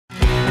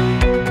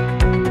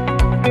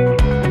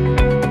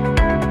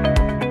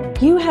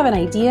have an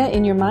idea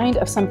in your mind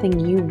of something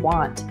you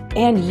want,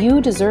 and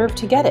you deserve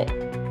to get it.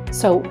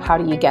 So how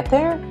do you get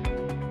there?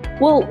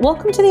 Well,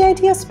 welcome to the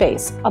Idea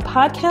Space, a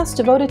podcast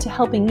devoted to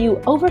helping you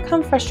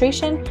overcome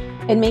frustration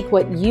and make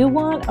what you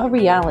want a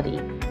reality.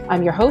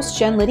 I'm your host,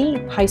 Jen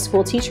Liddy, high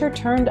school teacher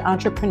turned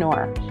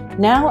entrepreneur.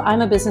 Now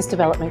I'm a business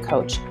development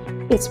coach.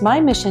 It's my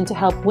mission to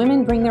help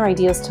women bring their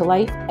ideas to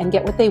life and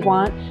get what they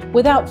want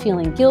without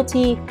feeling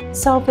guilty,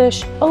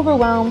 selfish,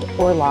 overwhelmed,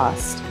 or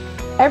lost.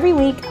 Every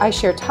week, I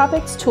share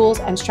topics, tools,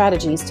 and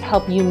strategies to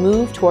help you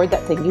move toward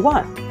that thing you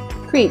want.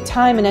 Create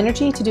time and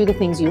energy to do the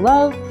things you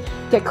love,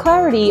 get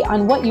clarity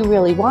on what you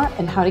really want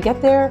and how to get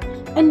there,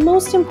 and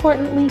most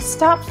importantly,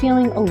 stop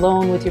feeling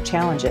alone with your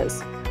challenges.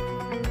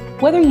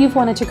 Whether you've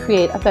wanted to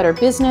create a better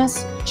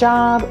business,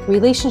 job,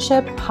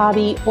 relationship,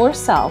 hobby, or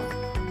self,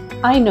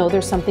 I know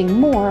there's something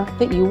more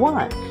that you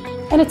want,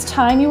 and it's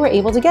time you were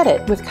able to get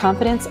it with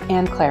confidence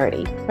and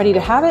clarity. Ready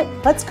to have it?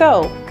 Let's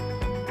go.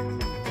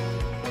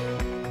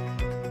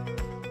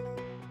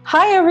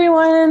 Hi,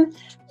 everyone.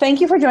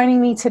 Thank you for joining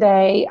me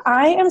today.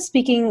 I am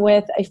speaking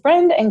with a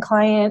friend and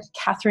client,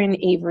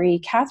 Catherine Avery.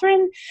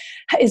 Catherine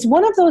is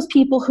one of those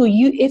people who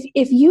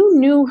if you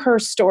knew her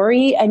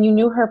story and you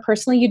knew her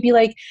personally, you'd be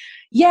like,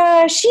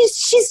 yeah,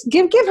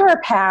 give her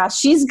a pass.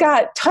 She's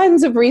got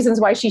tons of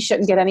reasons why she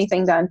shouldn't get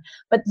anything done.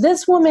 But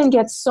this woman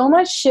gets so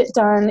much shit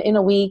done in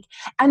a week,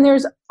 and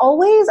there's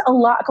always a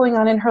lot going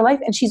on in her life,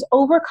 and she's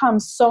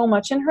overcome so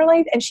much in her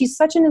life, and she's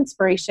such an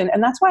inspiration.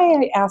 And that's why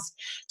I asked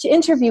to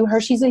interview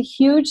her. She's a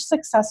huge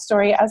success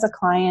story as a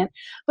client,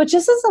 but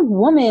just as a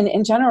woman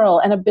in general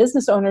and a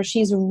business owner,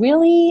 she's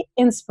really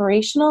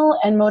inspirational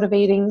and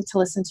motivating to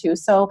listen to.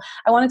 So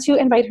I wanted to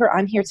invite her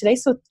on here today.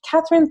 So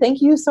Catherine,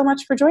 thank you so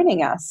much for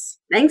joining us.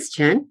 Thanks,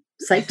 Jen.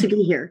 Psyched to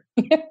be here.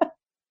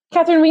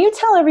 Catherine, will you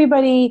tell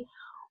everybody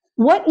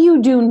what you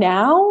do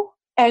now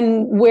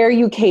and where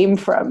you came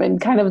from,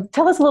 and kind of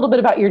tell us a little bit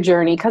about your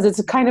journey, because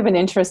it's kind of an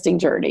interesting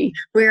journey.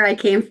 Where I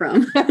came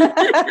from.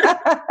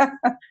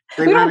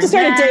 We don't have to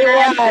start at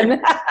day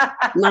one.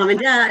 Mom and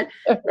dad.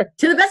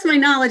 To the best of my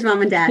knowledge,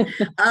 mom and dad.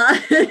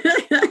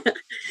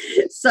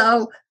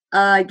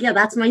 Yeah,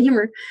 that's my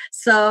humor.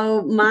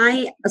 So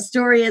my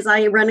story is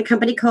I run a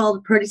company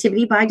called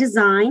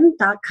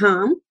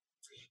productivitybydesign.com.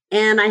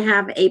 And I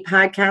have a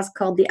podcast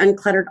called The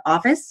Uncluttered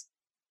Office.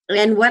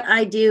 And what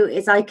I do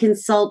is I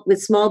consult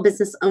with small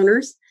business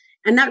owners.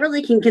 And that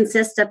really can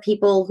consist of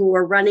people who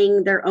are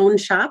running their own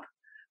shop,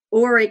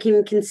 or it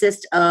can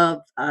consist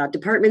of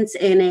departments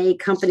in a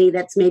company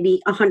that's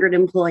maybe 100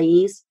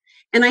 employees.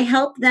 And I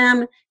help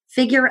them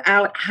figure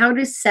out how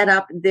to set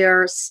up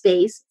their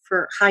space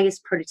for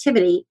highest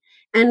productivity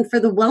and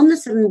for the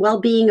wellness and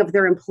well-being of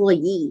their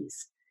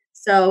employees.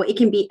 So it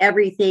can be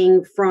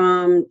everything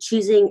from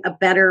choosing a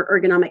better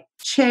ergonomic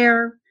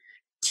chair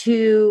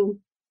to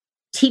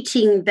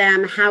teaching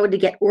them how to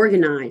get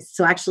organized.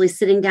 So actually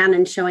sitting down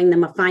and showing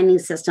them a finding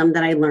system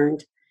that I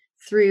learned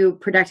through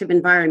productive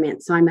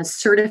environment. So I'm a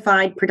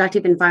certified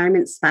productive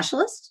environment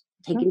specialist,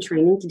 taking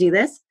training to do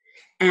this.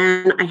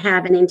 And I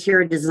have an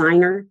interior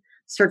designer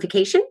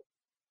certification.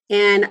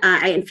 And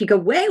if you go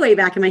way, way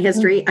back in my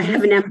history, I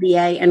have an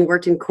MBA and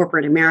worked in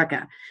corporate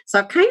America. So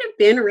I've kind of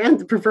been around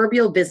the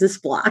proverbial business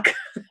block.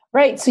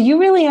 Right. So you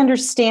really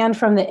understand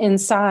from the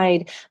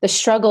inside the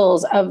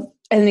struggles of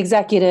an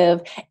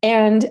executive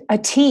and a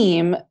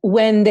team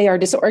when they are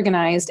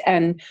disorganized,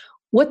 and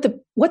what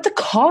the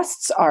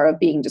costs are of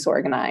being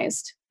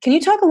disorganized. Can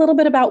you talk a little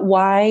bit about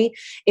why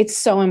it's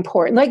so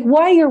important, like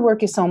why your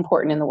work is so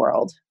important in the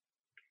world?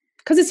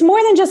 Because it's more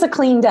than just a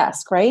clean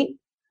desk, right?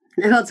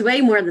 No, it's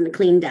way more than a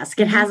clean desk.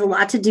 It has a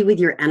lot to do with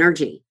your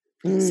energy.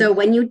 So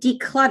when you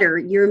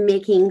declutter, you're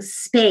making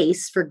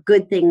space for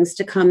good things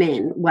to come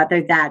in,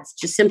 whether that's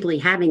just simply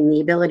having the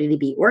ability to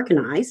be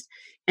organized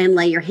and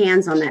lay your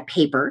hands on that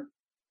paper.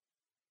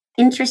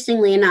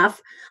 Interestingly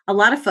enough, a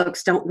lot of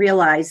folks don't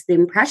realize the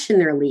impression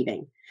they're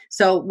leaving.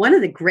 So one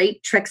of the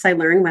great tricks I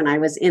learned when I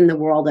was in the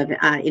world of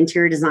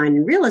interior design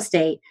and real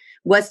estate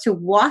was to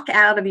walk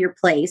out of your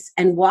place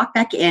and walk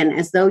back in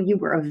as though you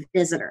were a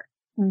visitor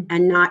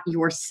and not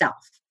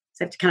yourself.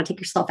 So you have to kind of take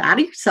yourself out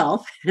of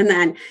yourself and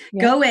then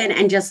go in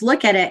and just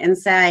look at it and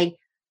say,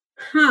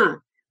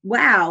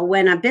 wow,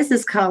 when a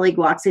business colleague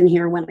walks in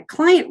here, when a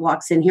client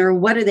walks in here,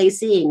 what are they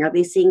seeing? Are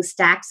they seeing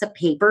stacks of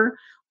paper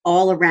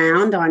all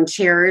around on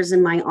chairs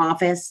in my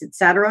office,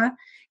 etc.?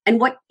 And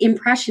what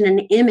impression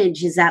and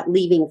image is that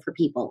leaving for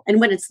people? And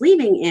what it's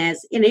leaving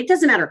is, and it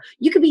doesn't matter,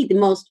 you could be the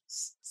most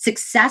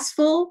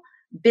successful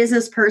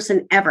business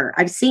person ever.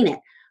 I've seen it.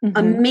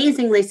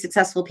 Amazingly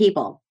successful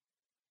people.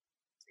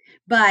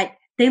 But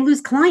they lose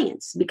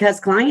clients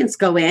because clients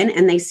go in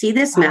and they see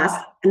this mess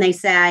and they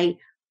say,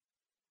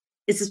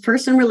 is this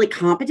person really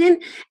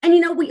competent?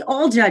 And, we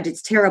all judge.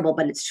 It's terrible,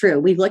 but it's true.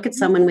 We look at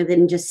someone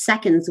within just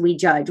seconds, we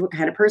judge what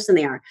kind of person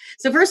they are.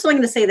 So first of all, I'm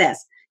going to say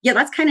this. Yeah,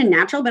 that's kind of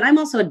natural, but I'm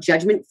also a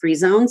judgment-free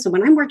zone. So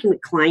when I'm working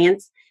with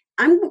clients,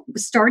 I'm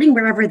starting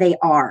wherever they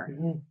are.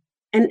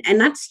 And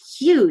that's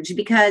huge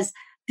because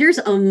there's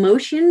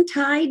emotion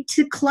tied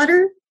to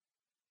clutter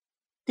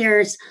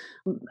There's,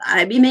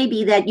 it may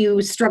be that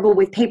you struggle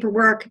with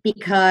paperwork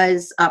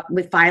because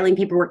with filing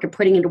paperwork and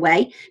putting it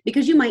away,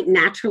 because you might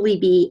naturally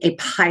be a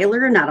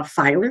piler, not a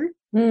filer.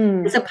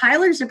 So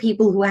pilers are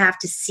people who have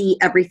to see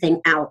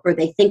everything out, or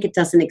they think it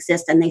doesn't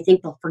exist and they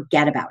think they'll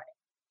forget about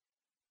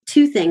it.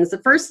 Two things.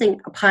 The first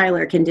thing a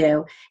piler can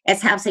do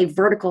is have, say,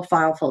 vertical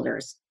file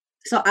folders.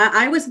 So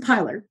I was a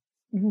piler.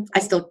 I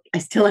still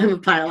am a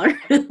piler.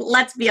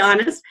 Let's be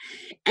honest.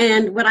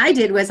 And what I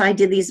did was I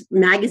did these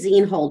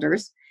magazine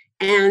holders,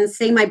 and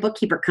say my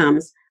bookkeeper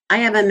comes, I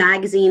have a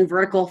magazine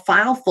vertical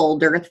file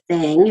folder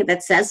thing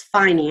that says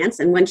finance.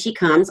 And when she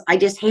comes, I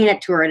just hand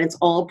it to her and it's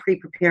all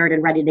pre-prepared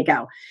and ready to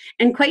go.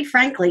 And quite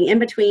frankly, in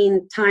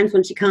between times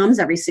when she comes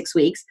every 6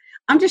 weeks,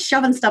 I'm just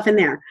shoving stuff in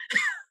there.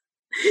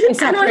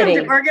 I don't have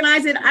to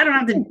organize it. I don't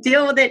have to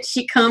deal with it.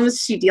 She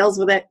comes, she deals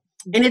with it,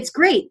 and it's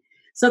great.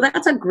 So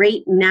that's a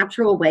great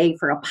natural way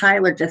for a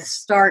piler to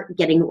start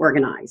getting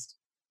organized.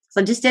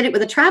 So I just did it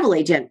with a travel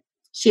agent.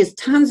 She has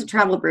tons of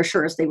travel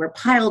brochures. They were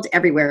piled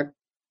everywhere.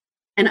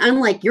 And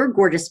unlike your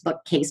gorgeous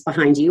bookcase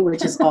behind you,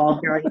 which is all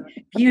very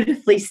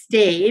beautifully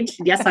staged,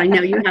 yes, I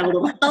know you had a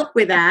little help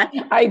with that.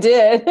 I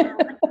did.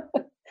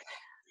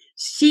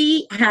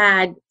 She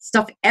had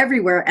stuff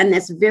everywhere and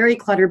this very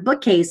cluttered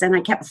bookcase. And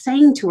I kept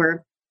saying to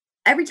her,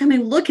 every time I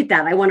look at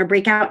that, I want to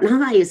break out in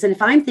hives. And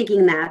if I'm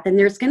thinking that, then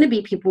there's going to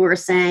be people who are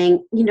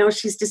saying, you know,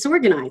 she's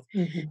disorganized.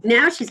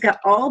 Now she's got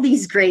all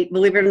these great,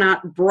 believe it or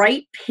not,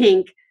 bright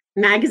pink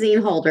magazine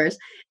holders,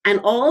 and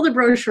all the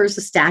brochures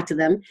are stacked to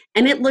them.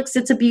 And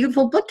it's a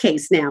beautiful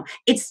bookcase now.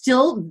 It's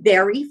still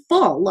very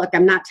full. Look,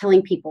 I'm not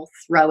telling people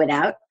throw it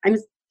out.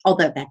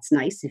 Although that's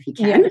nice if you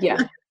can.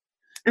 Yeah.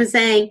 I'm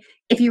saying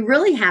if you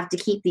really have to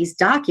keep these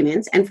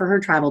documents, and for her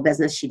travel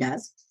business, she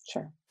does.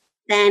 Sure.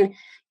 Then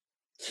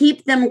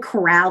keep them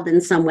corralled in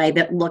some way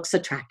that looks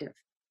attractive.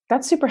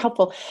 That's super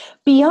helpful.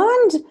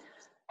 Beyond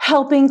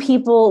helping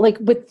people like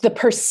with the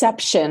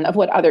perception of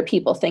what other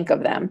people think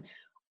of them,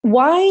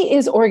 why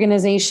is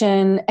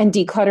organization and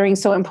decluttering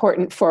so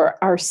important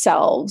for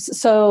ourselves?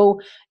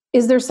 So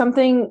is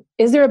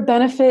there a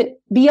benefit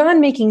beyond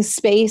making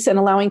space and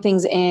allowing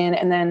things in,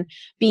 and then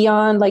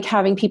beyond like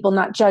having people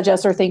not judge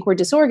us or think we're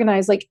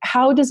disorganized? Like,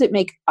 how does it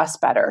make us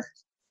better?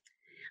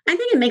 I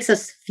think it makes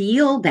us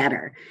feel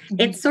better.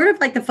 It's sort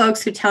of like the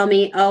folks who tell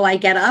me, oh, I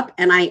get up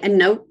and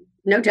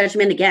no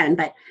judgment again,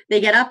 but they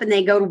get up and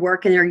they go to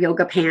work in their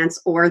yoga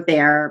pants or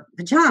their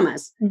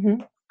pajamas.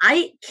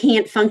 I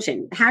can't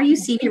function. How you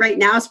see me right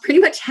now is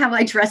pretty much how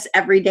I dress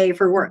every day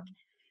for work.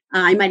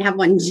 I might have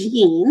on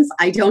jeans.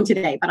 I don't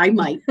today, but I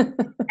might.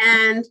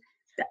 And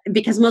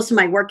because most of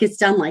my work is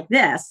done like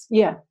this,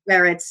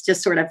 where it's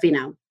just sort of,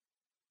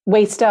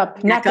 waist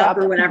up, neck up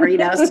or whatever,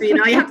 so,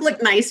 you have to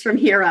look nice from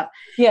here up.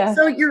 Yeah.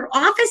 So your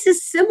office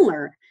is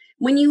similar.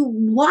 When you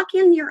walk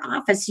in your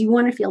office, you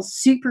want to feel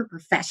super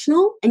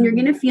professional, and you're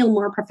going to feel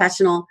more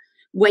professional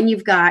when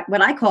you've got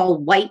what I call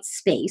white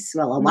space.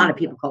 Well, a lot of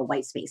people call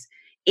white space.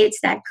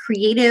 It's that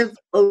creative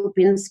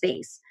open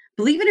space.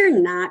 Believe it or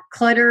not,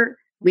 clutter,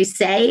 we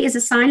say, is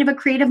a sign of a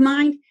creative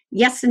mind.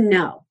 Yes and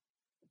no.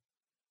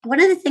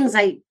 One of the things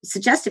I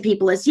suggest to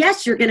people is,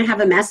 yes, you're going to have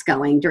a mess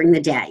going during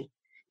the day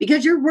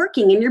because you're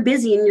working and you're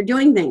busy and you're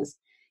doing things.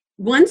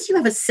 Once you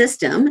have a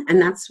system,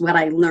 and that's what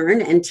I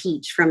learn and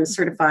teach from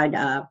Certified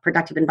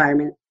Productive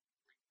Environment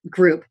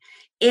Group,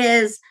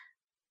 is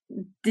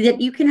that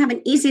you can have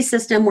an easy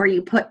system where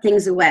you put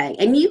things away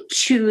and you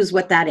choose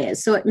what that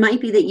is. So it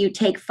might be that you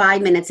take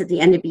 5 minutes at the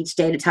end of each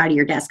day to tidy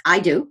your desk. I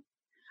do.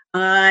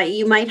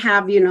 You might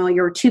have,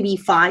 your to be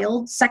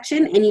filed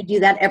section, and you do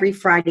that every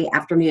Friday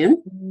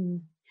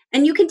afternoon.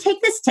 And you can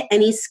take this to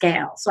any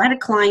scale. So I had a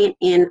client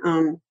in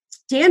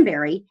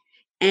Danbury,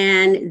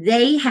 and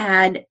they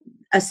had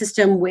a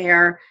system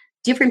where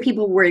different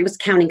people it was a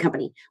accounting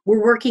company,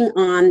 were working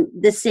on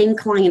the same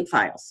client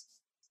files.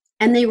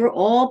 And they were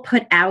all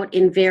put out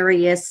in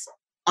various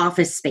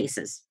office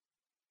spaces,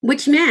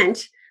 which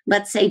meant,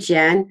 let's say,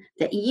 Jen,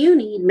 that you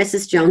need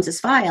Mrs. Jones's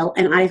file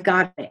and I've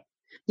got it.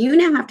 You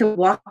now have to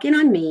walk in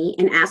on me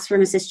and ask for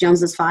Mrs.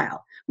 Jones's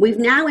file. We've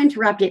now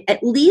interrupted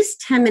at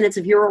least 10 minutes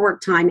of your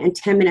work time and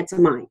 10 minutes of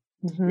mine.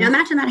 Now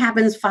imagine that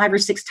happens 5 or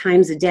 6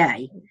 times a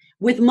day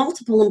with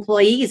multiple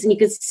employees, and you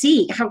can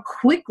see how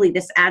quickly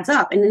this adds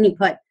up. And then you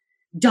put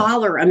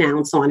dollar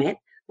amounts on it.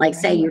 Like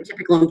say your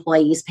typical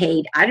employee is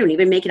paid, I don't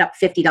even make it up,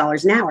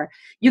 $50 an hour.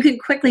 You can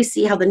quickly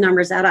see how the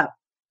numbers add up.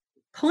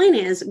 Point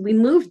is, we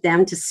moved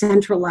them to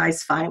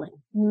centralized filing.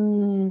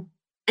 And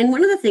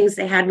one of the things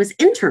they had was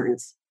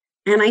interns.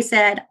 And I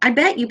said, I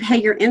bet you pay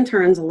your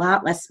interns a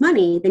lot less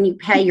money than you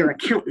pay your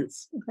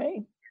accountants.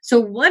 So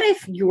what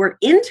if your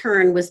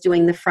intern was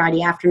doing the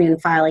Friday afternoon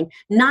filing,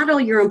 not all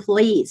your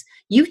employees?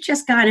 You've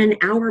just got an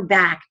hour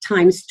back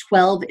times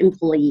 12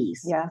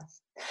 employees. Yeah.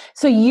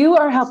 So you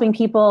are helping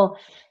people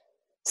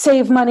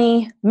save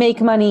money,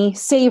 make money,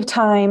 save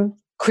time,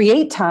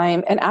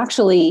 and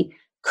actually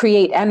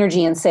create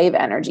energy and save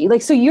energy.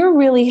 So you're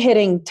really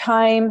hitting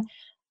time,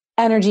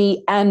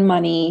 energy, and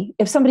money.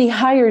 If somebody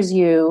hires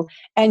you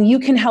and you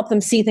can help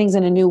them see things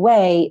in a new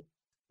way,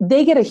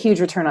 they get a huge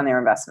return on their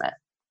investment.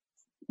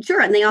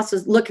 Sure. And they also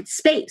look at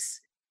space.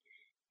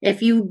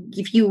 If you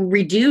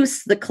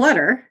reduce the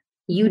clutter,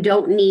 you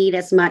don't need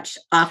as much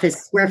office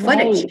square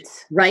footage,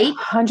 right?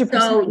 100%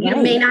 So you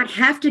may right. not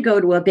have to go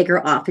to a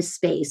bigger office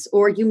space,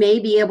 or you may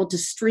be able to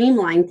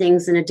streamline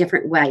things in a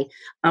different way.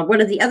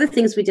 One of the other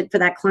things we did for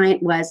that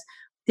client was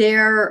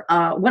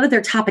one of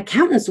their top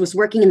accountants was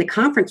working in the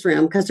conference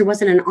room because there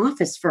wasn't an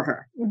office for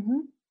her. Mm-hmm.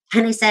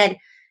 And I said,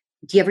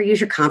 do you ever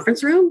use your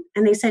conference room?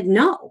 And they said,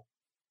 no.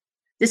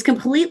 This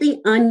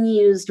completely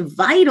unused,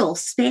 vital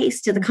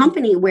space to the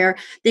company where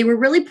they were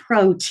really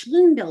pro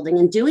team building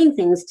and doing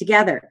things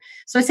together.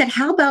 So I said,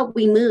 how about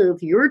we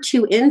move your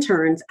 2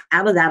 interns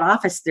out of that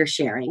office they're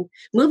sharing,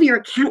 move your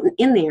accountant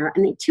in there,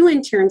 and the 2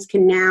 interns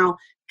can now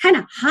kind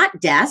of hot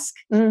desk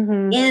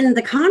in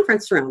the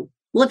conference room.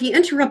 Well, if you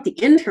interrupt the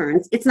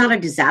interns, it's not a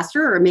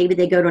disaster, or maybe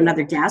they go to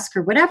another desk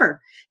or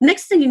whatever.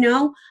 Next thing you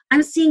know,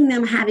 I'm seeing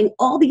them having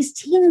all these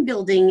team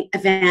building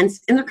events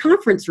in their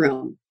conference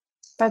room.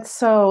 That's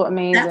so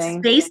amazing. That's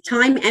space,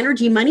 time,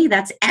 energy, money.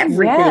 That's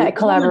everything. Yeah,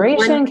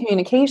 collaboration,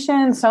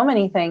 communication, so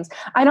many things.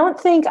 I don't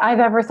think I've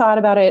ever thought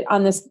about it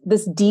on this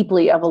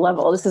deeply of a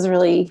level. This is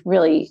really,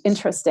 really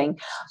interesting.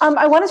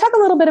 I want to talk a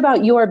little bit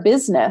about your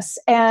business.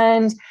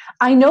 And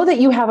I know that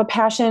you have a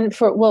passion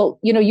for, well,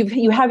 you know,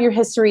 you have your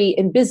history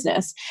in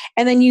business,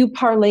 and then you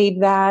parlayed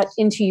that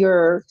into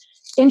your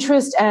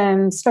interest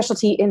and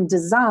specialty in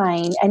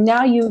design. And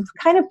now you've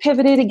kind of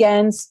pivoted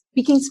again,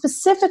 speaking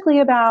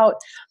specifically about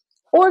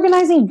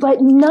organizing, but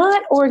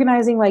not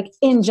organizing like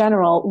in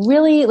general,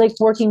 really like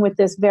working with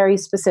this very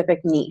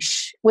specific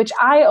niche, which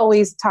I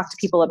always talk to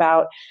people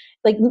about.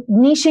 Like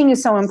niching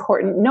is so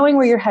important. Knowing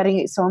where you're heading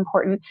is so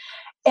important.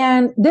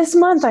 And this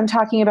month I'm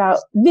talking about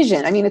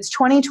vision. I mean, it's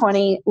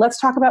 2020. Let's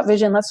talk about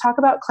vision. Let's talk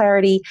about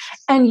clarity.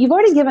 And you've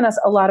already given us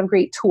a lot of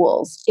great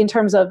tools in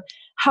terms of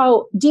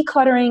how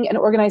decluttering and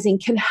organizing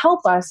can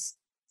help us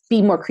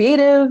be more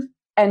creative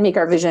and make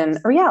our vision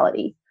a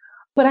reality.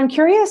 But I'm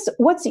curious,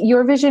 what's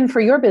your vision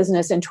for your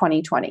business in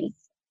 2020?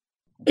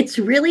 It's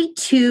really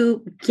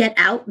to get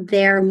out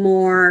there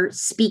more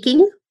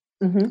speaking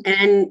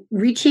and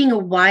reaching a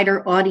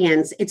wider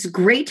audience. It's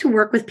great to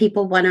work with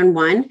people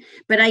one-on-one,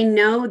 but I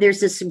know there's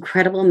this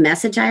incredible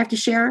message I have to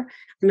share.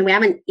 I mean, we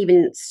haven't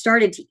even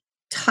started to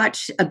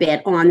touch a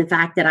bit on the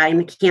fact that I'm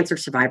a cancer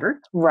survivor.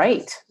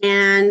 Right.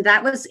 And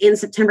that was in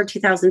September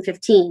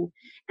 2015.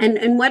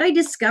 And what I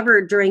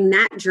discovered during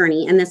that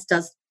journey, and this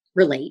does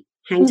relate,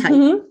 hang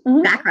tight,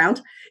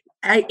 background,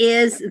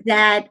 is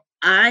that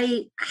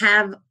I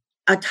have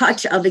a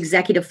touch of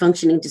executive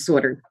functioning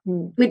disorder,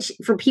 which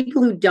for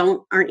people who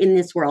aren't in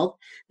this world,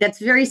 that's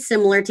very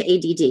similar to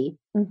ADD.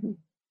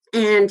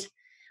 And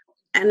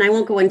I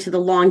won't go into the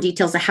long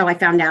details of how I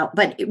found out,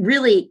 but it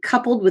really,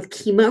 coupled with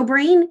chemo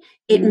brain,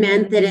 it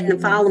meant that in the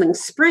following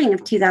spring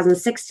of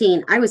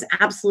 2016, I was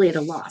absolutely at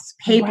a loss.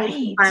 Papers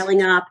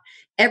piling up,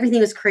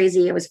 everything was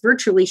crazy. I was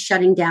virtually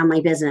shutting down my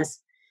business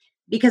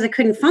because I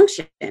couldn't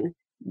function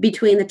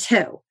between the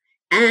two.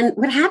 And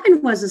what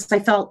happened was I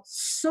felt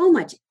so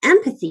much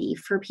empathy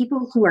for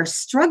people who are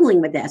struggling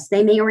with this.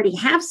 They may already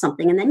have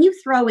something, and then you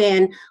throw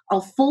in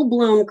a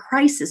full-blown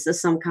crisis of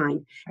some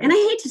kind. And I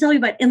hate to tell you,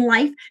 but in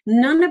life,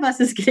 none of us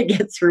is going to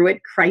get through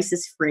it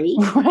crisis-free.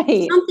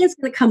 Right. Something's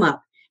going to come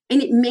up.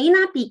 And it may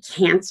not be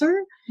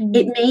cancer.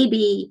 It may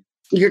be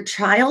your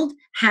child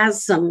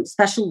has some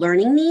special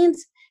learning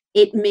needs.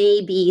 It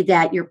may be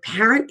that your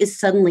parent is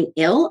suddenly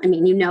ill. I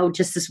mean,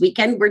 just this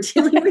weekend we're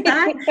dealing with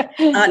that.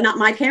 Not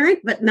my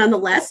parent, but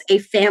nonetheless, a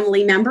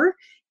family member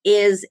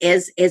is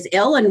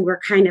ill, and we're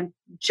kind of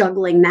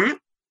juggling that.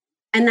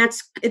 And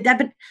that's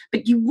that.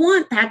 But you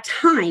want that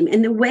time,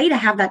 and the way to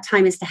have that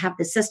time is to have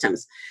the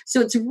systems. So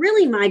it's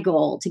really my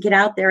goal to get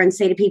out there and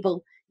say to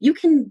people, you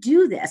can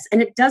do this,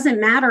 and it doesn't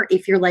matter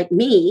if you're like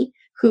me,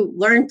 who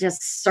learned to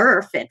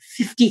surf at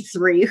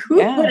 53. Who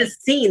would have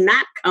seen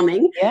that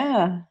coming?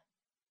 Yeah.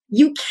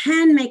 You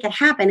can make it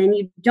happen, and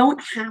you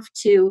don't have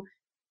to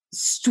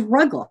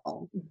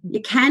struggle.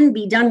 It can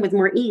be done with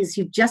more ease.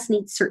 You just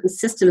need certain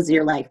systems in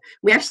your life.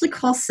 We actually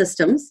call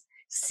systems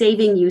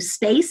saving you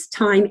space,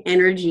 time,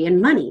 energy, and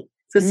money.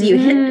 So you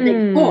hit the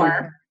big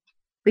four.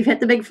 We've hit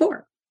the big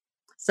four.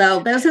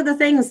 So those are the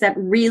things that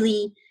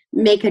really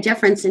make a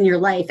difference in your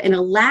life and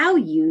allow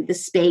you the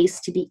space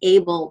to be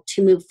able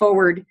to move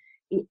forward,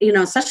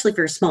 especially if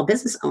you're a small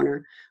business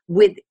owner,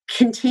 with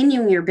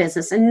continuing your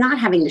business and not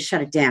having to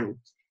shut it down.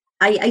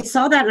 I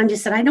saw that and I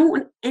just said, I don't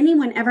want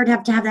anyone ever to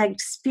have that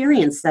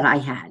experience that I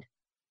had.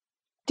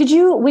 Did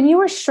you, when you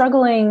were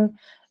struggling,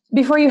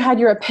 before you had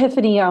your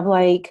epiphany of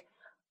like,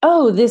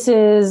 oh, this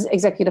is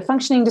executive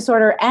functioning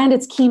disorder and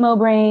it's chemo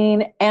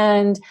brain,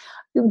 and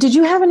did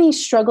you have any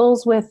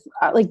struggles with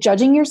like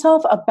judging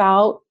yourself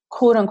about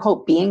quote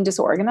unquote being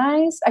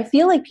disorganized? I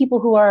feel like people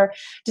who are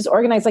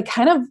disorganized like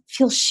kind of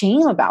feel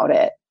shame about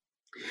it.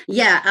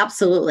 Yeah,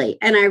 absolutely.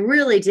 And I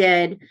really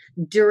did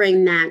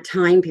during that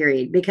time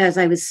period because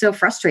I was so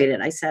frustrated.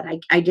 I said,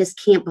 I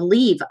just can't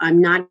believe I'm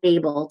not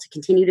able to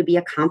continue to be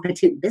a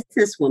competent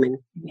businesswoman.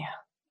 Yeah.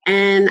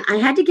 And I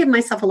had to give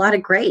myself a lot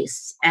of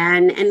grace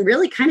and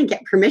really kind of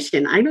get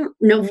permission. I don't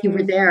know if you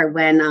were there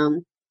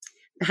when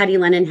Hattie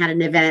Lennon had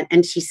an event,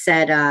 and she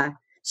said,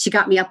 she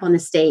got me up on the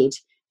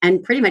stage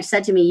and pretty much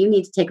said to me, you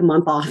need to take a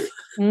month off.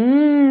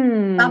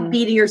 Stop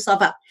beating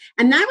yourself up.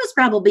 And that was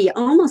probably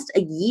almost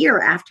a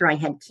year after I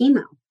had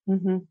chemo.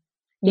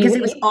 Because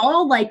it was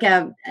all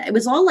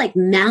like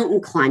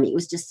mountain climbing. It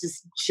was just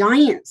this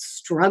giant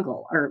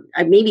struggle, or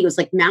maybe it was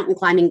like mountain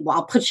climbing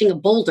while pushing a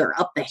boulder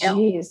up the hill.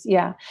 Jeez,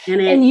 yeah.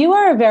 And you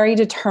are a very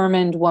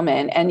determined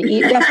woman. And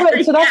that's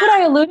what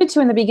I alluded to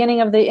in the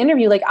beginning of the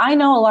interview. Like, I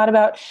know a lot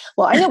about,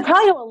 I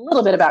probably know a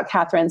little bit about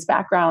Catherine's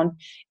background.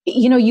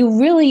 You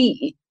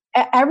really,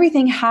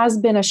 everything has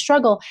been a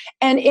struggle.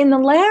 And in the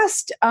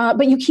last,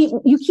 but you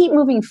keep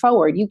moving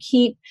forward. You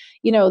keep,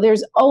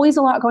 there's always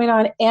a lot going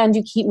on, and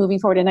you keep moving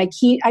forward. And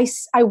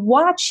I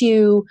watch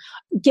you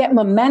get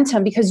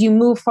momentum because you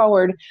move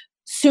forward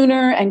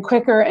sooner and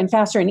quicker and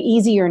faster and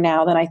easier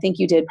now than I think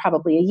you did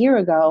probably a year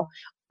ago.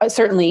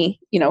 Certainly,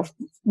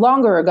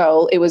 longer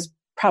ago, it was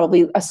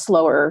probably a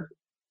slower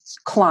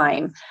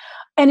climb.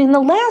 And in the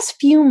last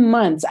few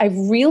months, I've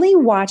really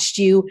watched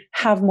you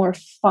have more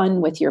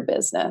fun with your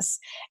business.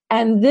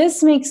 And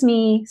this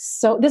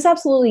this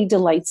absolutely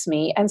delights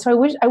me. And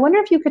so I wonder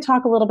if you could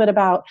talk a little bit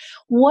about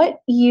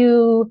what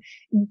you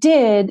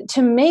did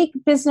to make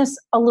business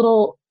a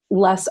little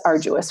less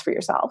arduous for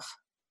yourself.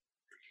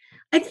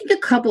 I think a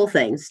couple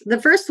things.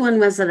 The first one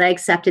was that I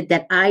accepted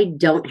that I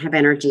don't have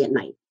energy at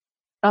night.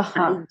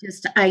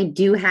 I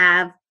do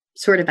have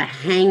sort of a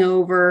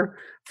hangover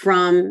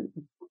from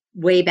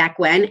way back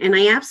when, and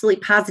I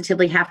absolutely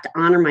positively have to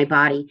honor my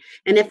body.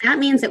 And if that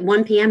means at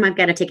 1 p.m. I've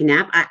got to take a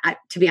nap, I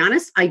to be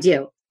honest, I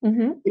do.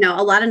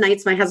 A lot of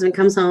nights my husband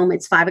comes home,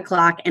 it's 5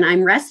 o'clock, and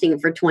I'm resting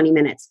for 20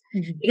 minutes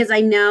because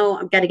I know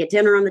I've got to get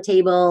dinner on the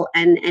table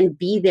and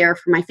be there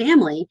for my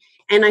family.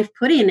 And I've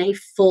put in a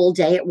full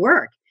day at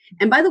work.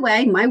 And by the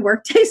way, my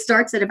work day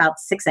starts at about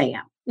 6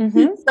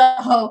 a.m.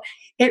 So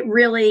it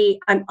really,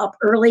 I'm up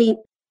early.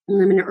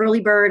 I'm an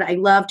early bird. I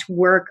love to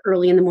work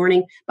early in the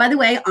morning. By the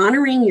way,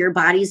 honoring your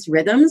body's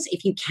rhythms,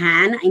 if you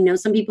can. I know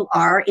some people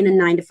are in a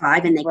 9 to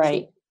 5 and they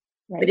can't.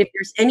 But if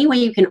there's any way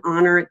you can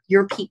honor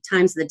your peak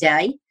times of the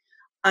day,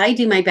 I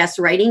do my best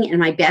writing and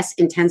my best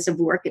intensive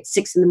work at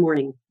 6 in the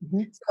morning.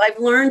 So I've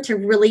learned to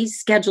really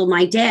schedule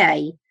my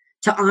day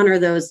to honor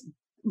those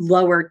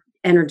lower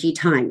energy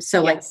times.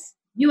 So like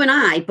you and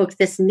I booked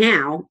this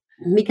now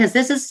because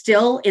this is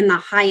still in the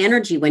high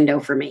energy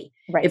window for me.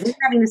 If we're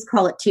having this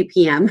call at 2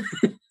 p.m.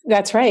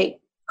 That's right.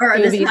 Or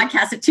this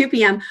podcast at 2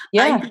 p.m.,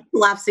 I'm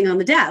collapsing on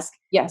the desk.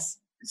 Yes.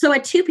 So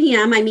at 2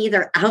 p.m., I'm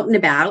either out and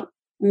about,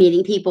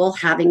 meeting people,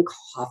 having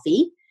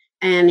coffee,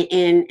 and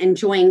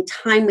enjoying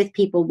time with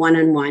people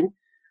one-on-one,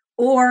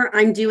 or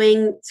I'm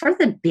doing sort of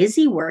the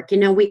busy work.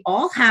 We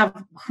all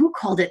have, who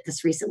called it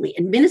this recently?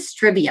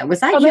 Administrivia.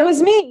 Was that you? That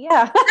was me.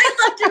 Yeah.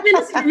 I loved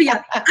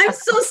administrivia. I'm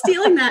so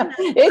stealing that.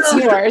 It's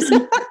yours.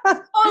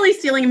 Totally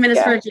stealing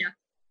administrivia. Yeah.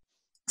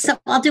 So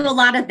I'll do a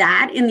lot of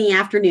that in the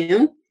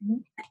afternoon.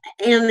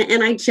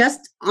 And I just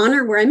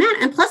honor where I'm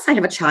at. And plus I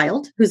have a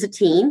child who's a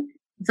teen.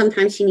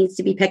 Sometimes she needs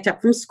to be picked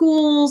up from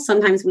school.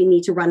 Sometimes we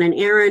need to run an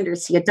errand or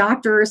see a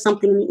doctor or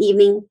something in the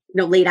evening,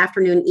 late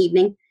afternoon,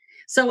 evening.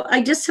 So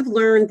I just have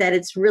learned that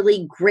it's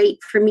really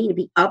great for me to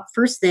be up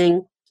first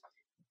thing,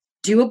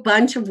 do a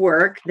bunch of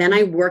work, then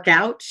I work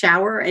out,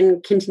 shower,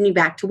 and continue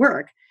back to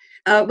work.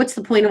 What's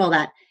the point of all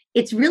that?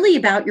 It's really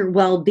about your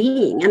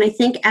well-being. And I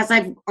think as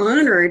I've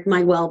honored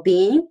my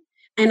well-being,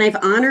 and I've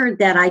honored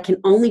that I can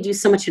only do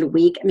so much in a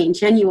week. I mean,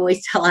 Jen, you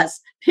always tell us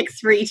pick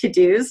 3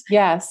 to-dos.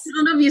 Yes. I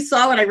don't know if you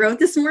saw what I wrote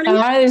this morning.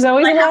 There's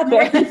always a lot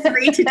there.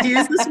 3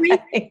 to-dos this week.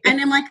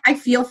 And I'm like, I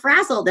feel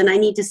frazzled and I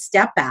need to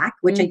step back,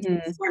 which I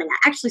did this morning.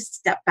 I actually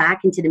stepped back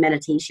into the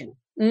meditation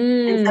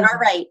and said, all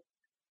right,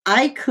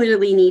 I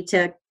clearly need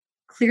to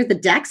clear the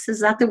decks.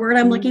 Is that the word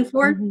I'm looking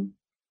for?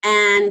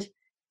 And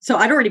so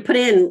I'd already put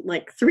in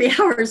like 3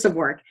 hours of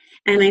work.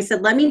 And I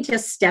said, let me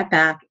just step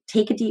back,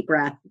 take a deep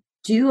breath,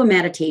 do a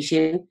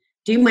meditation,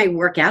 do my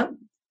workout,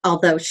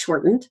 although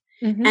shortened,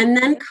 and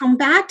then come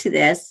back to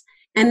this.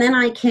 And then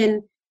I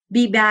can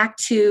be back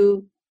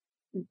to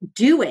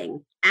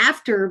doing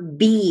after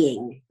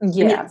being.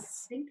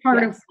 Yes. I mean,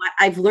 part of what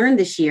I've learned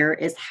this year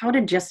is how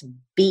to just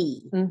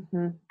be.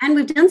 And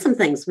we've done some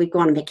things. We've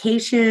gone on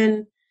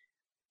vacation.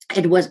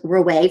 We're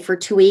away for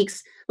 2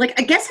 weeks. Like,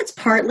 I guess it's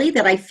partly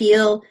that I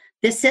feel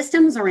the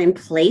systems are in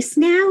place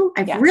now.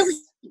 I've really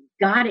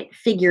got it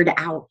figured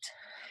out.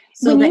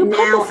 So when you put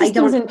the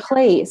systems in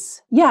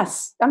place,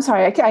 I'm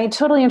sorry, I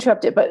totally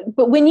interrupted, but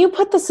when you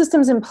put the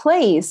systems in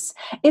place,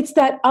 it's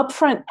that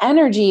upfront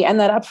energy and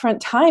that upfront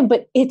time,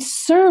 but it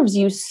serves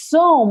you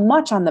so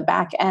much on the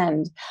back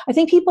end. I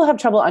think people have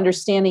trouble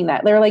understanding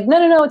that. They're like,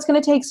 no, it's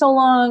going to take so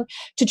long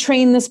to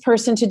train this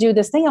person to do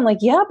this thing. I'm like,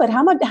 yeah, but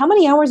how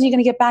many hours are you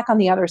going to get back on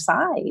the other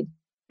side?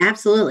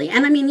 Absolutely.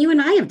 And I mean, you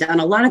and I have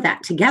done a lot of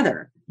that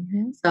together.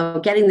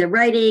 So getting the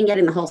writing,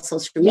 getting the whole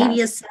social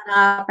media set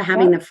up,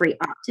 having the free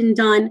opt-in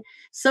done.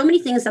 So many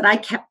things that I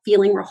kept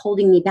feeling were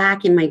holding me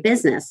back in my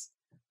business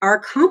are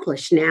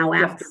accomplished now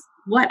after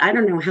I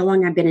don't know how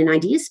long I've been in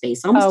idea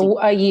space. Almost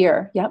a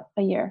year. Yep.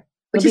 A year.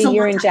 which It'll is be a a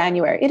year long in time.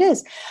 January. It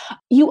is.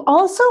 You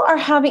also are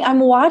having, I'm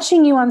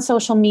watching you on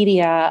social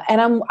media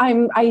and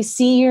I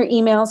see your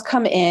emails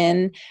come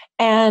in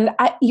and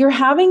you're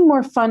having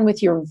more fun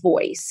with your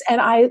voice.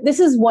 And this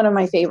is one of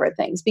my favorite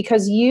things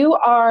because you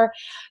are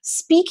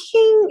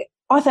speaking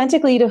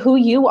authentically to who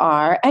you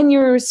are and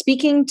you're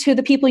speaking to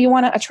the people you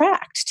want to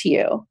attract to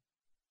you.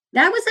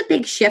 That was a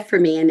big shift for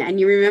me. And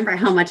you remember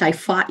how much I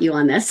fought you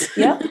on this.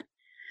 Yep.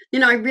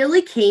 I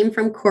really came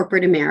from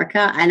corporate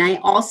America, and I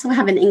also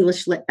have an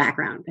English lit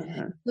background.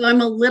 Mm-hmm. So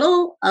I'm a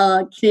little,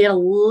 a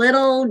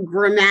little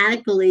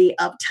grammatically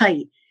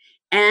uptight,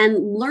 and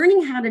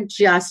learning how to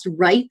just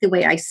write the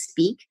way I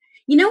speak.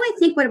 I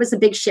think what was a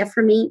big shift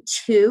for me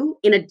too.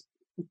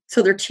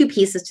 So there are two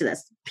pieces to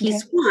this.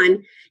 Piece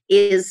one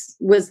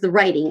was the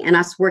writing and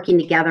us working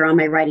together on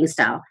my writing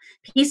style.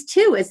 Piece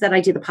two is that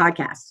I do the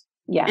podcast.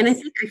 Yes. And I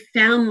think I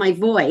found my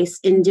voice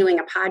in doing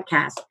a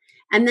podcast.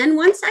 And then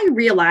once I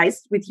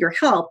realized with your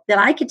help that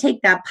I could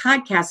take that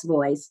podcast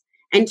voice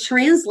and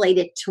translate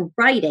it to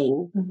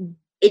writing,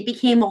 it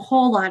became a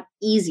whole lot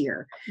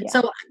easier. Yeah.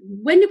 So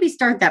when did we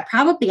start that?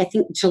 Probably, I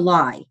think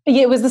July.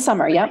 Yeah, it was the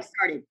summer. Yep. I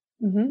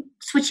started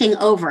switching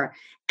over.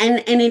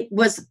 And it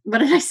was, what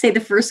did I say? The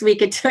first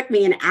week, it took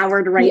me an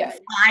hour to write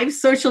 5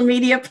 social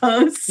media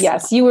posts.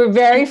 Yes, you were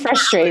very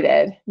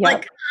frustrated.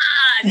 Yep.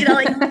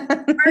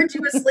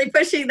 Arduously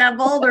pushing that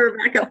boulder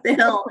back up the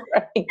hill.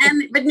 Right.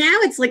 But now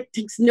it's like,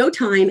 takes no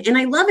time and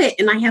I love it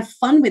and I have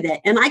fun with it.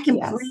 And I can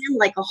plan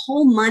like a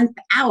whole month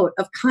out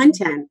of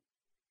content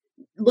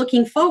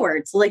looking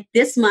forward. So like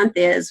this month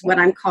is what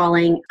I'm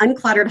calling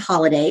Uncluttered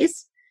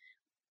Holidays,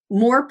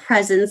 More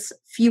Presents,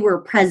 Fewer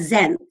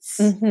Presents.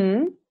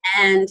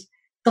 And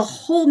the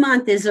whole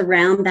month is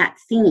around that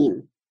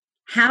theme.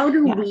 How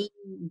do we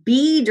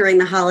be during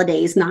the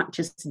holidays, not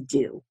just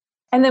do?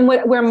 And then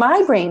where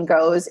my brain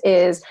goes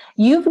is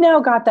you've now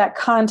got that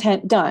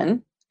content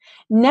done.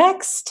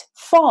 Next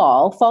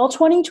fall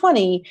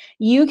 2020,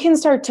 you can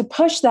start to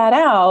push that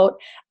out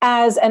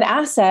as an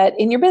asset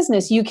in your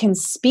business. You can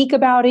speak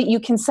about it. You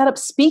can set up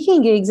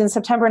speaking gigs in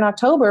September and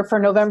October for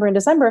November and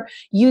December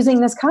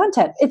using this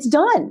content. It's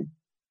done.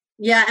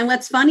 Yeah. And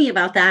what's funny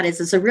about that is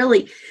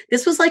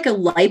this was like a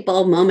light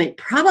bulb moment,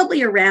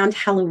 probably around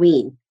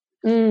Halloween.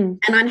 And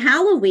on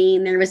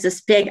Halloween, there was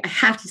this big, I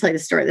have to tell you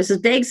the story. There's this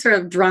big sort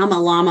of drama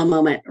llama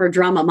moment or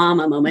drama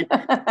mama moment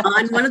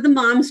on one of the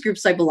moms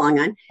groups I belong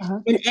on.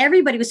 And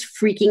everybody was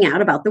freaking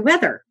out about the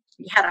weather.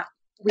 We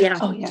had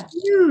a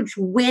huge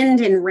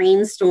wind and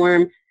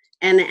rainstorm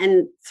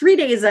and 3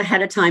 days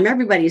ahead of time,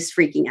 everybody's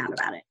freaking out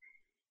about it.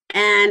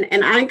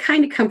 And I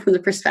kind of come from the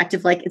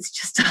perspective, like, it's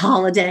just a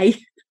holiday.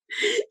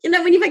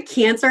 When you've had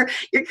cancer,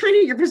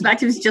 your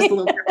perspective is just a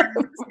little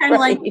different. It's kind of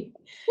like,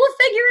 we'll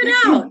figure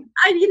it out.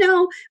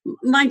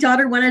 My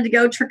daughter wanted to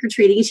go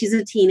trick-or-treating. She's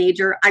a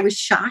teenager. I was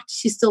shocked.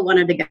 She still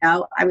wanted to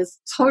go. I was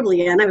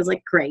totally in. I was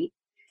like, great.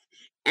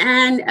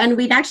 And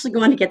we'd actually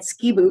go on to get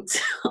ski boots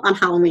on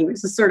Halloween,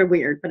 which is sort of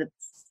weird. But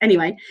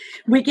anyway,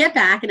 we get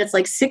back and it's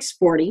like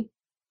 6:40.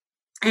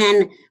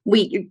 And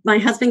my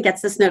husband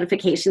gets this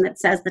notification that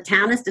says the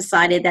town has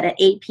decided that at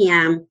 8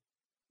 p.m.,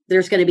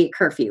 there's going to be a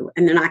curfew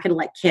and they're not going to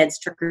let kids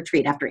trick or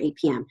treat after 8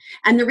 p.m.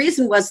 And the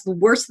reason was the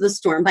worst of the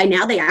storm. By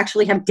now they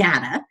actually have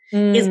data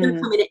is going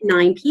to come in at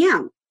 9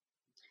 p.m.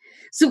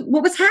 So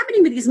what was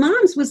happening with these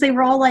moms was they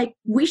were all like,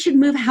 we should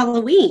move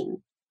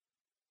Halloween.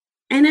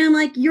 And I'm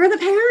like, you're the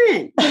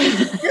parent.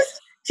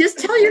 Just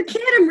tell your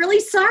kid, I'm really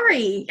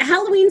sorry.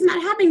 Halloween's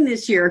not happening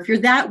this year. If you're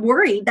that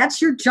worried,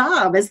 that's your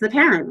job as the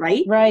parent,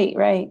 right?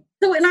 Right.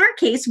 So in our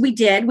case, we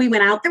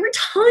went out. There were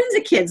tons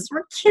of kids. There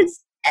were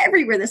kids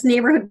everywhere. This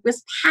neighborhood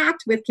was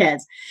packed with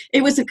kids.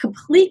 It was a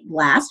complete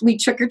blast. We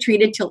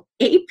trick-or-treated till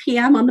 8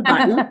 p.m. on the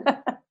button.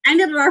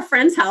 Ended at our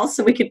friend's house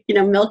so we could,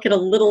 milk it a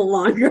little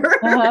longer.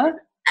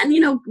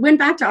 And, went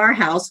back to our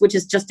house, which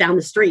is just down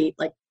the street,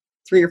 like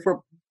 3 or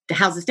 4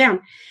 houses down.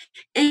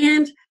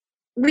 And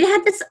we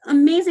had this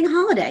amazing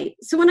holiday.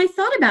 So when I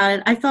thought about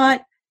it, I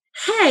thought,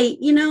 hey,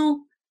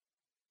 you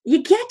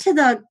get to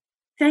the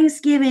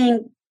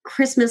Thanksgiving,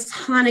 Christmas,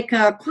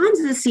 Hanukkah,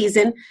 Kwanzaa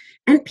season,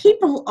 and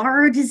people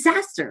are a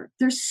disaster.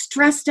 They're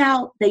stressed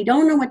out. They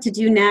don't know what to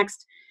do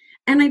next.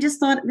 And I just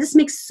thought this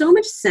makes so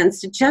much sense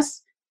to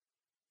just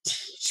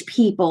teach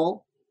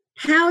people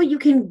how you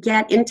can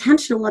get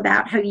intentional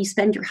about how you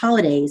spend your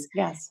holidays.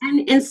 Yes.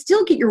 And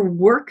still get your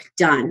work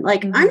done.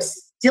 Like I'm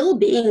still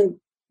being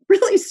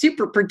really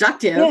super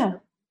productive. Yeah.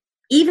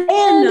 Even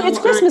and it's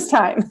Christmas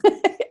time.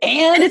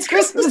 and it's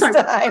Christmas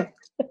time.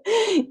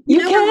 You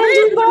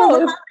can do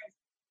both.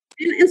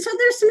 And so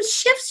there's some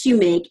shifts you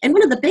make. And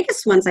one of the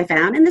biggest ones I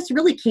found, and this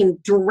really came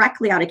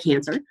directly out of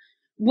cancer,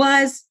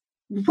 was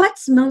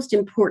what's most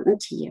important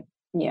to you?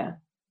 Yeah.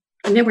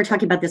 And then we're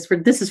talking about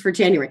this is for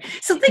January.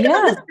 So think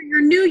about this for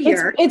your new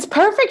year. It's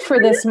perfect for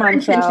this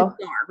month, though.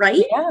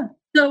 Right? Yeah.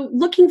 So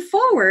looking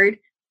forward,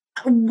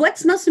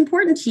 what's most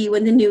important to you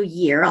in the new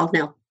year? I'll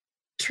now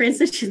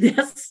transition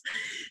this.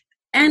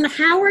 And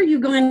how are you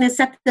going to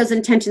set those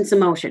intentions in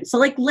motion? So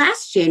like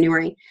last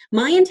January,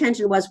 my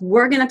intention was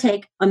we're going to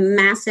take a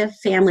massive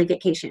family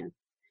vacation.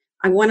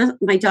 I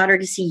want my daughter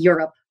to see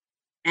Europe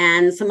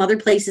and some other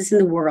places in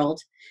the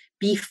world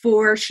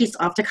before she's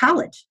off to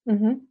college.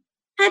 Mm-hmm.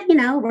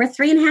 And, we're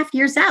 3.5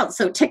 years out.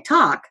 So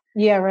TikTok.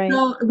 Yeah, right.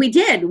 So we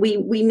did.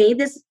 We made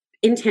this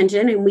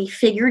intention and we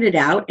figured it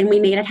out and we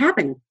made it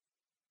happen.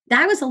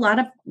 That was a lot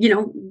of,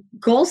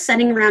 goal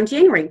setting around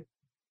January.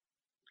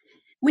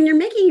 When you're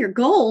making your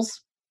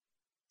goals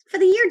for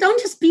the year,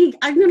 don't just be,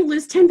 I'm going to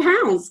lose 10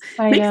 pounds.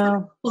 I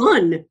know.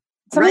 Fun.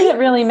 Something that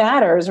really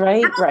matters,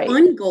 right? Have a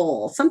fun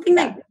goal, something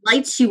that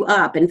lights you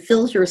up and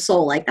fills your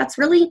soul. Like that's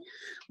really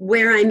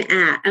where I'm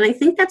at. And I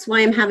think that's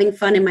why I'm having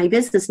fun in my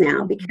business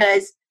now,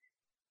 because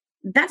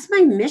that's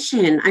my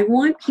mission. I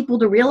want people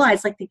to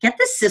realize, like, they get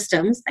the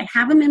systems, they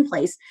have them in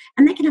place,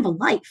 and they can have a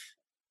life.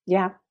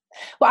 Yeah.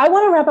 Well, I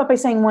want to wrap up by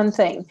saying one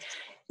thing.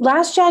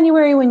 Last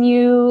January, when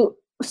you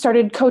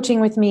started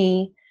coaching with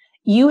me,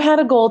 you had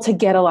a goal to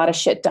get a lot of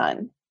shit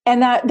done.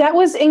 And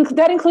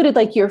that included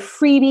like your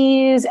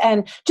freebies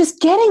and just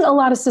getting a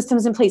lot of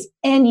systems in place,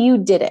 and you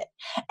did it.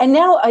 And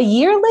now a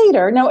year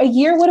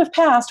would have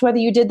passed whether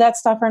you did that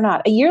stuff or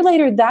not. A year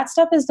later, that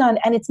stuff is done,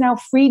 and it's now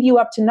freed you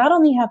up to not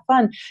only have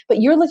fun,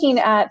 but you're looking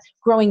at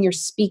growing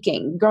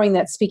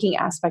that speaking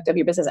aspect of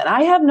your business. And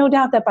I have no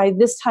doubt that by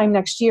this time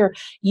next year,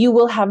 you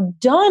will have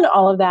done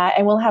all of that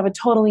and will have a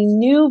totally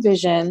new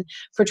vision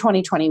for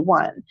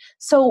 2021.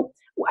 So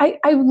I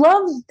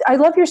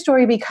love your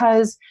story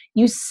because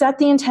you set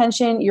the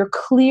intention, you're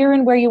clear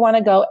in where you want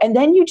to go, and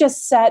then you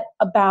just set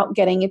about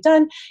getting it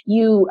done.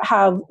 You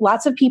have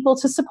lots of people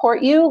to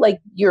support you, like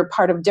you're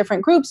part of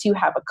different groups, you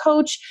have a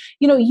coach,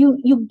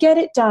 you get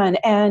it done.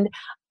 And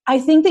I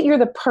think that you're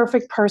the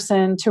perfect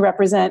person to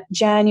represent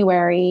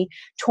January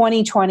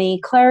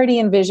 2020 clarity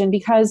and vision,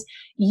 because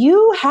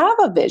you have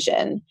a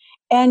vision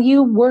and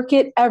you work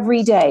it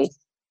every day.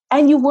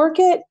 And you work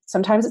it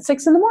sometimes at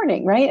 6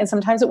 a.m, right? And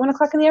sometimes at 1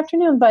 o'clock in the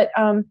afternoon. But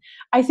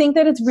I think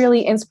that it's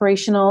really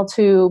inspirational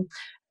to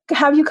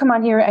have you come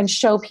on here and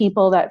show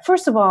people that,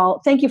 first of all,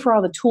 thank you for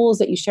all the tools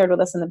that you shared with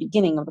us in the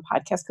beginning of the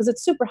podcast, because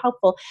it's super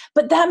helpful.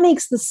 But that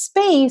makes the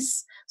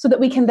space so that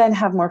we can then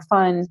have more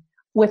fun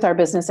with our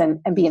business and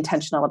be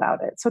intentional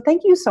about it. So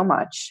thank you so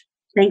much.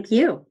 Thank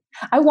you.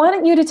 I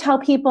wanted you to tell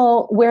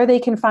people where they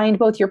can find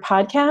both your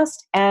podcast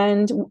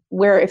and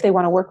where, if they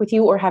want to work with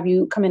you or have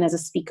you come in as a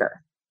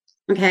speaker.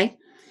 Okay.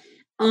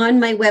 On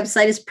my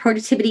website is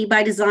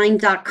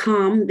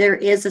productivitybydesign.com. There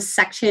is a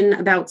section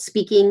about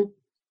speaking,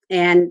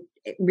 and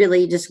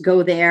really just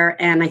go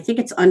there. And I think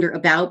it's under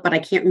about, but I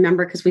can't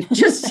remember because we've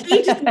just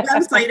changed the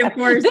website, of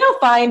course. They'll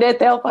find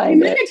it.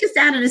 I just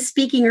added a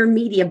speaking or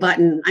media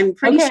button. I'm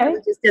pretty sure I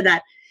just did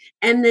that.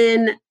 And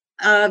then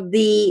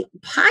the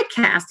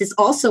podcast is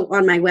also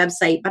on my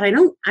website, but I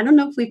don't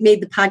know if we've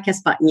made the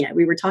podcast button yet.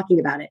 We were talking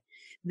about it.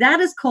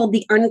 That is called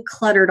the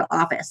Uncluttered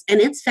Office,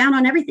 and it's found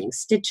on everything: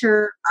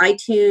 Stitcher,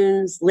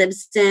 iTunes,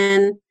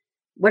 Libsyn.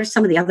 What are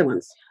some of the other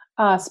ones?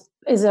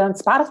 Is it on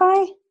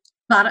Spotify?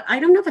 I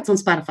don't know if it's on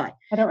Spotify.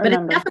 I don't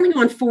remember. But it's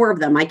definitely on 4 of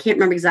them. I can't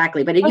remember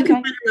exactly, but you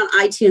can find it on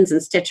iTunes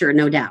and Stitcher,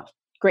 no doubt.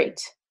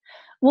 Great.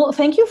 Well,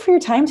 thank you for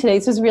your time today.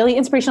 This was really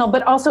inspirational,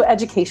 but also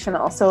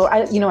educational. So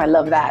I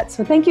love that.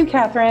 So thank you,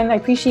 Catherine. I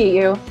appreciate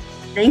you.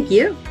 Thank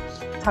you.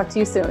 Talk to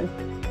you soon.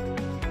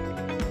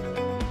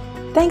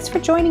 Thanks for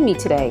joining me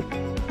today.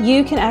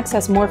 You can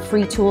access more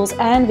free tools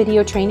and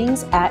video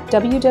trainings at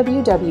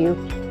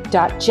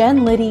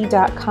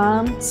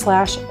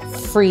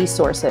www.jenliddy.com/free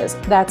sources.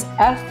 That's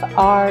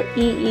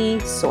FREE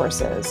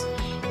sources.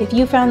 If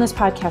you found this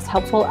podcast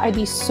helpful, I'd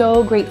be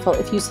so grateful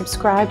if you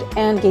subscribed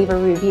and gave a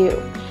review.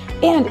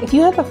 And if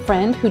you have a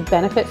friend who'd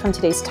benefit from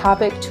today's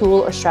topic, tool,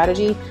 or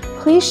strategy,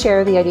 please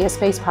share the Idea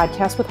Space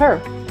podcast with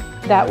her.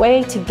 That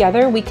way,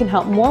 together, we can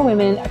help more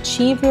women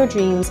achieve their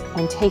dreams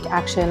and take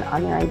action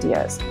on their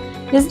ideas.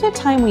 Isn't it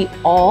time we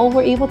all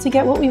were able to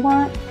get what we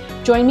want?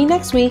 Join me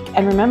next week,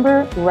 and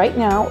remember, right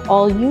now,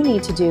 all you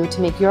need to do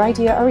to make your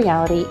idea a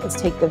reality is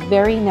take the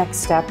very next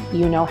step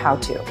you know how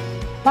to.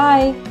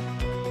 Bye.